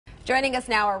Joining us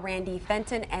now are Randy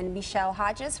Fenton and Michelle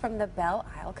Hodges from the Belle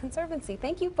Isle Conservancy.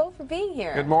 Thank you both for being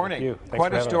here. Good morning. Thank you.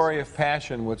 Quite a story of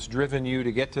passion, what's driven you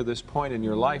to get to this point in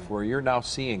your life where you're now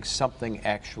seeing something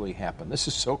actually happen. This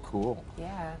is so cool.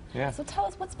 Yeah. So tell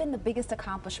us, what's been the biggest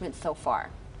accomplishment so far?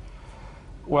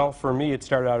 Well, for me, it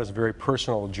started out as a very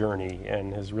personal journey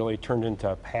and has really turned into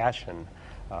a passion,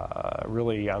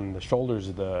 really on the shoulders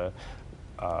of the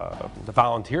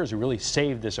volunteers who really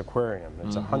saved this aquarium.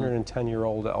 It's a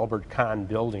 110-year-old Albert Kahn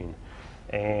building,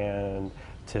 and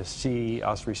to see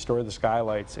us restore the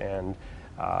skylights and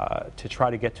to try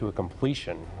to get to a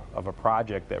completion of a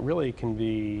project that really can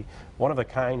be one of a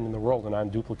kind in the world and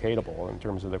unduplicatable in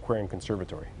terms of the aquarium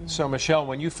conservatory. So Michelle,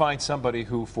 when you find somebody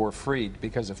who for free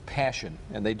because of passion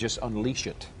and they just unleash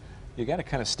it, you got to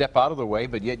kind of step out of the way,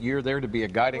 but yet you're there to be a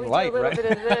guiding light, right? We do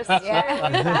a little bit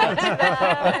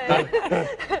of this.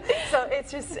 So it's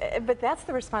just, but that's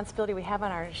the responsibility we have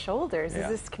on our shoulders. Is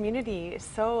this community is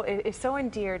so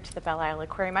endeared to the Belle Isle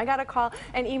Aquarium. I got a call,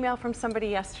 an email from somebody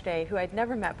yesterday who I'd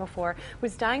never met before,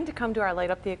 was dying to come to our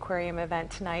Light Up the Aquarium event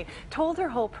tonight. Told her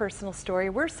whole personal story.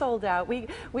 We're sold out. We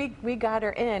got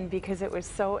her in because it was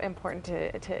so important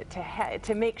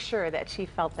to make sure that she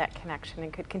felt that connection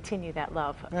and could continue that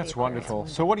love. That's wonderful.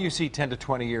 So what do you see 10 to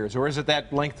 20 years, or is it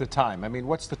that length of time? I mean,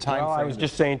 what's the time frame? I was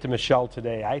just saying to Michelle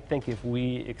today, I think if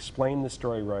we explain the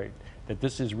story right, that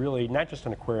this is really not just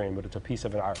an aquarium, but it's a piece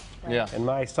of an art. Yeah. And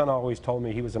my son always told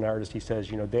me, he was an artist, he says,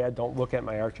 you know, Dad, don't look at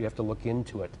my art, you have to look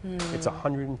into it. It's a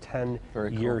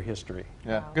 110-year history.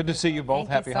 Yeah. Wow. Good to see you both. Thank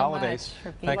Happy you so holidays.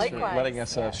 Thanks for letting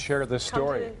us share this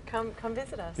story. Come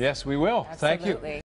visit us. Yes, we will. Absolutely. Thank you.